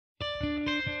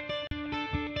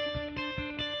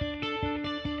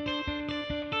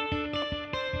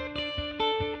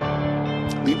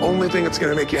The only thing that's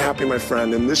going to make you happy, my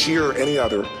friend, in this year or any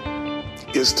other,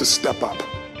 is to step up.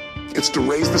 It's to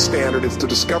raise the standard. It's to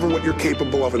discover what you're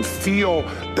capable of and feel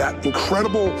that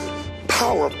incredible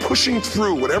power of pushing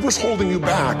through whatever's holding you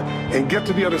back and get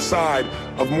to the other side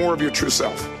of more of your true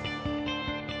self.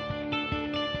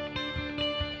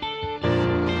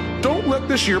 Don't let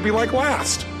this year be like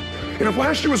last. And if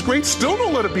last year was great, still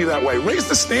don't let it be that way. Raise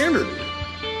the standard.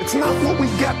 It's not what we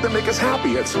get that makes us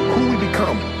happy. It's who we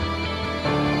become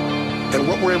and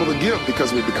what we're able to give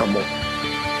because we become more.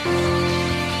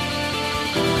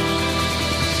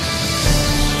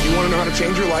 You want to know how to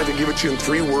change your life? I give it to you in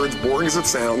 3 words, boring as it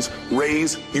sounds.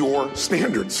 Raise your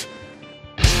standards.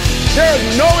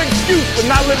 There's no excuse for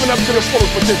not living up to the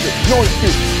fullest potential. No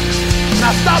excuse. And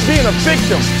I stopped being a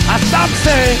victim. I stopped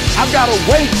saying I've got to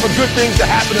wait for good things to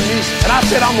happen to me. And I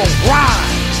said I'm going to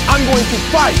grind. I'm going to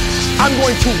fight. I'm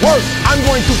going to work. I'm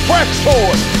going to press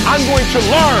forward. I'm going to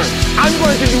learn. I'm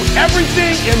going to do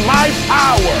everything in my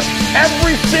power.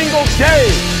 Every single day,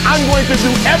 I'm going to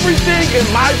do everything in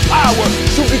my power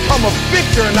to become a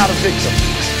victor and not a victim.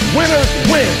 Winners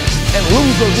win and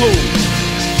losers lose.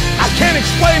 I can't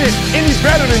explain it any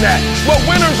better than that. But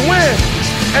winners win.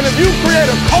 And if you create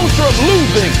a culture of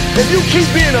losing, if you keep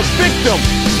being a victim,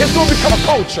 it's going to become a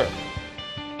culture.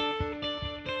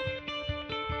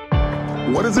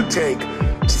 What does it take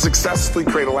to successfully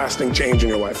create a lasting change in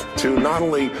your life? To not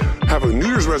only have a New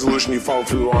Year's resolution you follow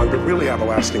through on, but really have a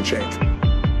lasting change.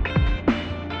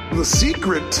 The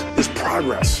secret is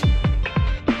progress.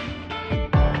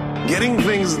 Getting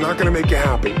things is not going to make you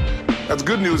happy. That's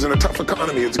good news in a tough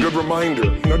economy. It's a good reminder.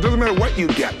 You know, it doesn't matter what you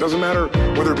get. It doesn't matter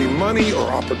whether it be money or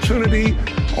opportunity.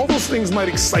 All those things might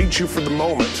excite you for the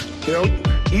moment. You know,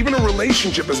 even a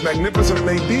relationship, as magnificent it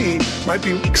may be, might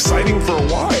be exciting for a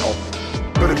while.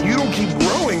 But if you don't keep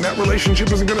growing, that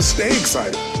relationship isn't going to stay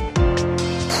exciting.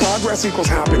 Progress equals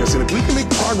happiness. And if we can make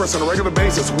progress on a regular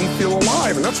basis, we feel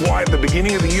alive. And that's why at the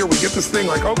beginning of the year, we get this thing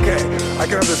like, okay, I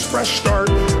can have this fresh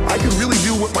start. I can really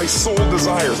do what my soul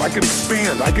desires. I can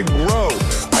expand. I can grow.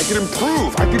 I can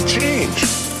improve. I can change.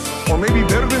 Or maybe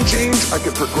better than change, I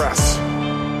could progress.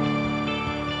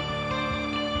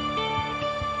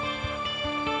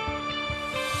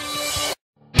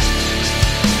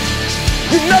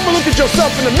 You never look at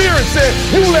yourself in the mirror and say,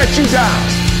 you let you down.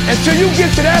 Until you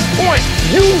get to that point,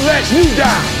 you let you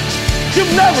down. You're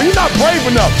not brave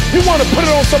enough. You want to put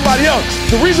it on somebody else.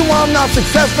 The reason why I'm not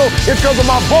successful is because of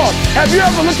my boss. Have you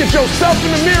ever looked at yourself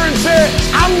in the mirror and said,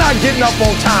 I'm not getting up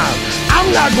on time. I'm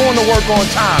not going to work on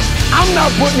time. I'm not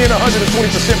putting in 120%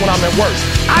 when I'm at work.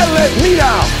 I let me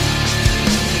down.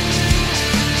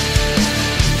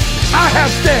 I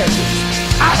have standards.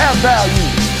 I have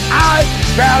values. I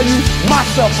value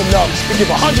myself enough to give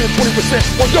 120%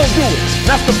 or don't do it.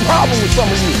 That's the problem with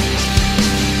some of you.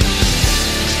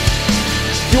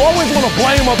 You always want to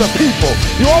blame other people.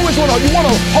 You want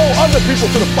to hold other people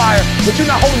to the fire, but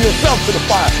you're not holding yourself to the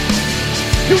fire.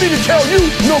 You need to tell you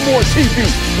no more TV,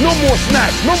 no more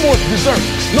snacks, no more dessert,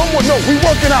 no, we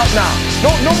working out now.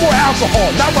 No more alcohol,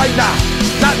 not right now.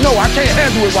 No, I can't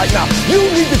handle it right now. You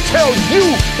need to tell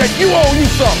you that you owe you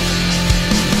something.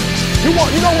 You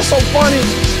know what's so funny?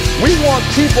 We want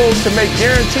people to make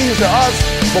guarantees to us,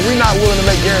 but we're not willing to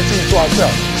make guarantees to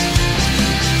ourselves.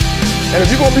 And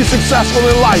if you're going to be successful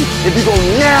in life, if you're going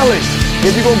to nail it,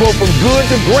 if you're going to go from good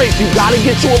to great, you got to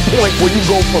get to a point where you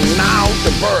go from now to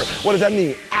birth. What does that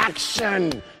mean?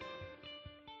 Action.